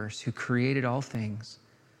universe who created all things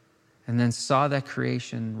and then saw that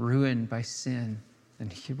creation ruined by sin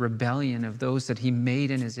and rebellion of those that he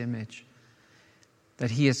made in his image,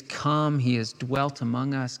 that he has come, he has dwelt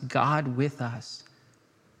among us, God with us,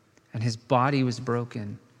 and his body was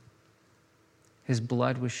broken. His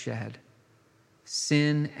blood was shed.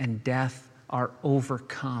 Sin and death are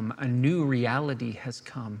overcome. A new reality has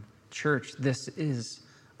come. Church, this is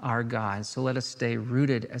our God. So let us stay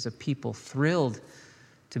rooted as a people, thrilled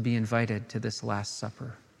to be invited to this Last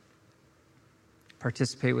Supper.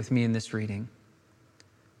 Participate with me in this reading.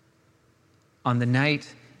 On the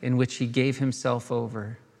night in which he gave himself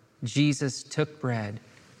over, Jesus took bread.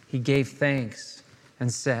 He gave thanks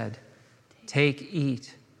and said, "Take,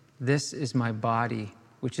 eat. This is my body,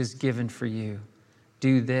 which is given for you.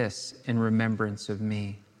 Do this in remembrance of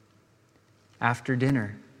me." After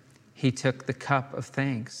dinner, he took the cup of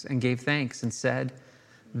thanks and gave thanks and said,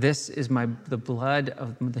 "This is the blood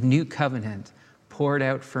of the new covenant poured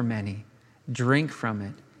out for many. Drink from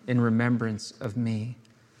it in remembrance of me.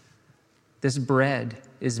 This bread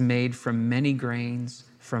is made from many grains,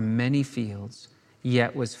 from many fields,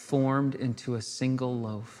 yet was formed into a single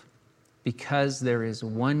loaf. Because there is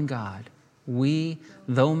one God, we,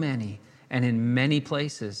 though many, and in many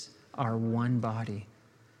places, are one body.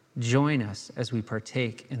 Join us as we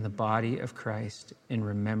partake in the body of Christ in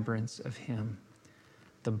remembrance of him,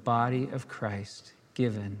 the body of Christ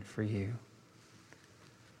given for you.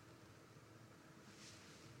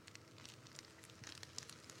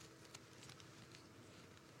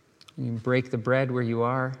 You can break the bread where you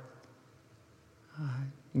are.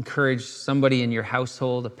 Encourage somebody in your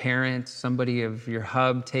household, a parent, somebody of your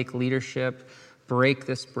hub, take leadership, break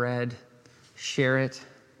this bread, share it,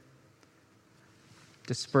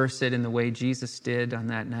 disperse it in the way Jesus did on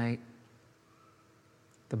that night.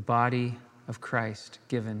 The body of Christ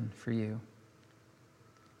given for you.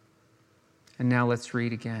 And now let's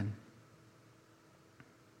read again.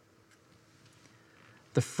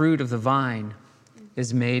 The fruit of the vine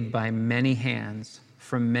is made by many hands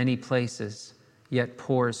from many places, yet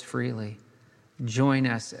pours freely. Join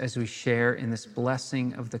us as we share in this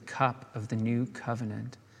blessing of the cup of the new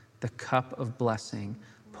covenant, the cup of blessing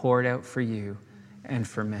poured out for you and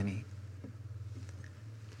for many.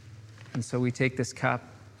 And so we take this cup,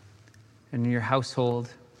 and in your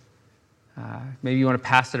household, maybe you want to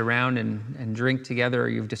pass it around and drink together, or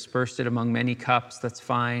you've dispersed it among many cups, that's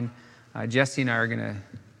fine. Jesse and I are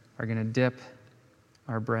going to dip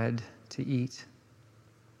our bread to eat.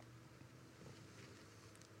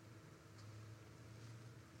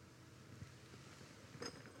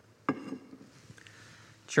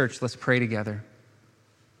 Church, let's pray together.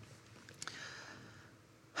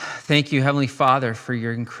 Thank you, Heavenly Father, for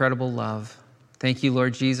your incredible love. Thank you,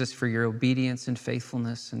 Lord Jesus, for your obedience and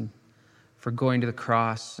faithfulness and for going to the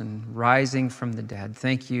cross and rising from the dead.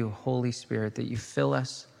 Thank you, Holy Spirit, that you fill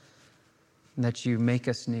us and that you make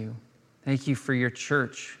us new. Thank you for your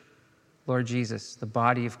church, Lord Jesus, the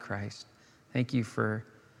body of Christ. Thank you for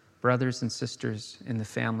brothers and sisters in the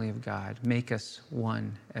family of God. Make us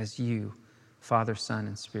one as you, Father, Son,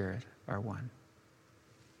 and Spirit, are one.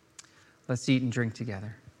 Let's eat and drink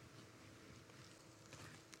together.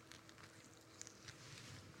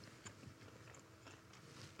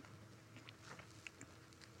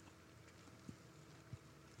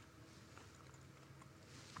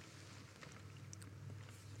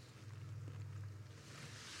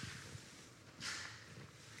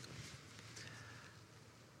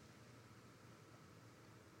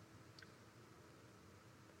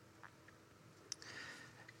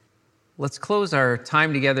 Let's close our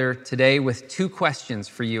time together today with two questions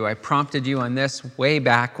for you. I prompted you on this way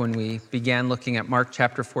back when we began looking at Mark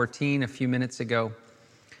chapter 14 a few minutes ago.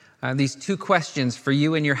 These two questions for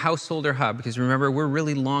you in your household or hub, because remember, we're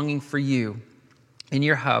really longing for you in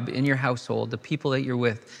your hub, in your household, the people that you're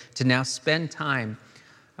with, to now spend time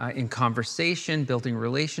in conversation, building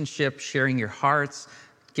relationships, sharing your hearts,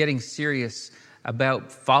 getting serious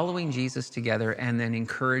about following Jesus together, and then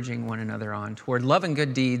encouraging one another on toward love and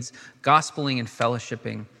good deeds, gospeling and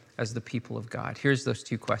fellowshipping as the people of God. Here's those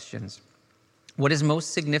two questions. What is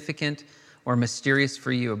most significant or mysterious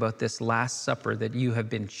for you about this Last Supper that you have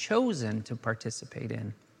been chosen to participate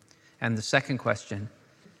in? And the second question,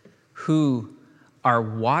 who are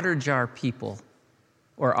water jar people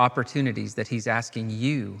or opportunities that he's asking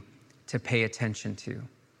you to pay attention to?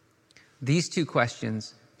 These two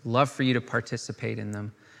questions, love for you to participate in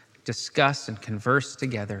them, discuss and converse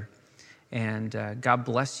together. And God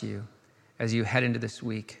bless you as you head into this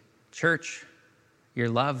week. Church, you're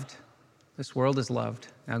loved. This world is loved.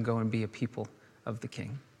 Now go and be a people of the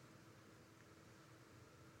King.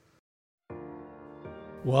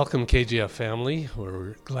 Welcome, KGF family.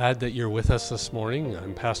 We're glad that you're with us this morning.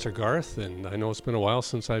 I'm Pastor Garth, and I know it's been a while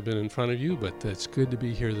since I've been in front of you, but it's good to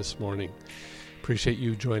be here this morning. Appreciate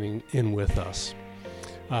you joining in with us.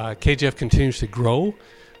 KGF continues to grow.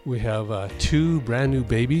 We have two brand new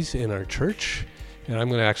babies in our church, and I'm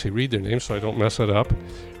going to actually read their names so I don't mess it up.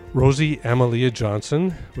 Rosie Amalia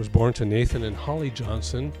Johnson was born to Nathan and Holly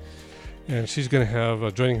Johnson, and she's going to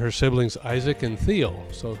have joining her siblings Isaac and Theo.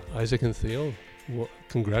 So Isaac and Theo, well,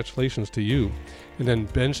 congratulations to you. And then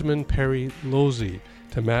Benjamin Perry Losey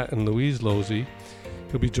to Matt and Louise Losey.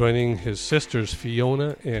 He'll be joining his sisters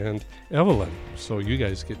Fiona and Evelyn. So you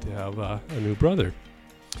guys get to have a new brother.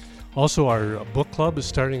 Also, our book club is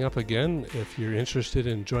starting up again. If you're interested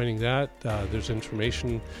in joining that, there's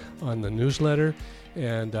information on the newsletter,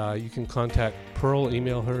 and you can contact Pearl,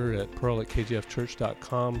 email her at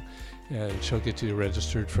pearl@kgfchurch.com, and she'll get you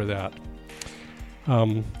registered for that.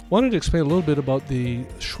 Wanted to explain a little bit about the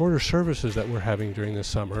shorter services that we're having during the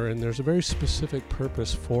summer, and there's a very specific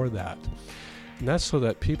purpose for that. And that's so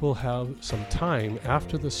that people have some time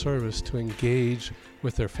after the service to engage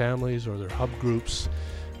with their families or their hub groups,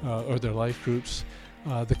 or their life groups,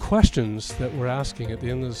 the questions that we're asking at the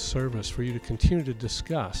end of the service for you to continue to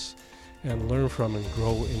discuss and learn from and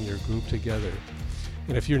grow in your group together.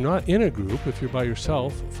 And if you're not in a group, if you're by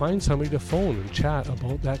yourself, find somebody to phone and chat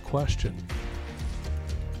about that question.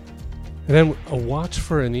 And then watch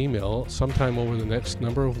for an email sometime over the next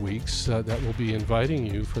number of weeks that will be inviting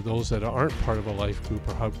you, for those that aren't part of a life group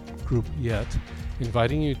or hub group yet,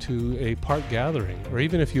 inviting you to a park gathering, or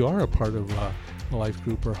even if you are a part of a life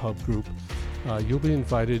group or hub group, you'll be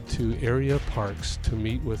invited to area parks to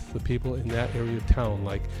meet with the people in that area of town,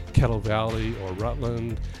 like Kettle Valley or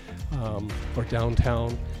Rutland or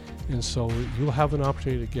downtown. And so you'll have an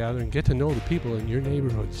opportunity to gather and get to know the people in your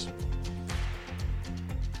neighborhoods.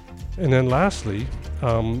 And then lastly,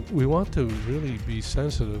 we want to really be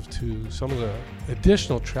sensitive to some of the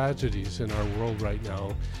additional tragedies in our world right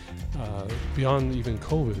now, beyond even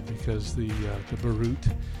COVID, because the Beirut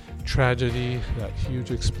tragedy, that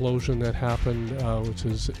huge explosion that happened, which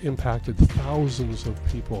has impacted thousands of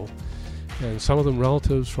people, and some of them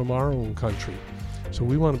relatives from our own country. So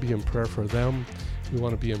we want to be in prayer for them. We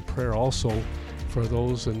want to be in prayer also for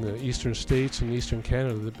those in the eastern states and eastern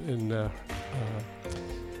Canada that have been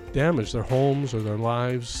damaged their homes or their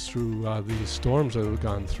lives through these storms that have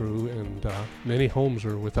gone through, and many homes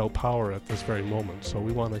are without power at this very moment. So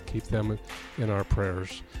we want to keep them in our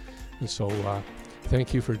prayers. And so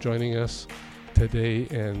thank you for joining us today,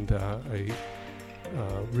 and I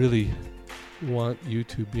really want you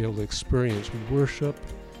to be able to experience worship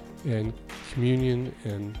and communion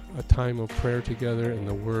and a time of prayer together in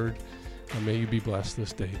the Word. May you be blessed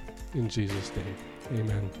this day. In Jesus' name,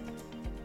 amen.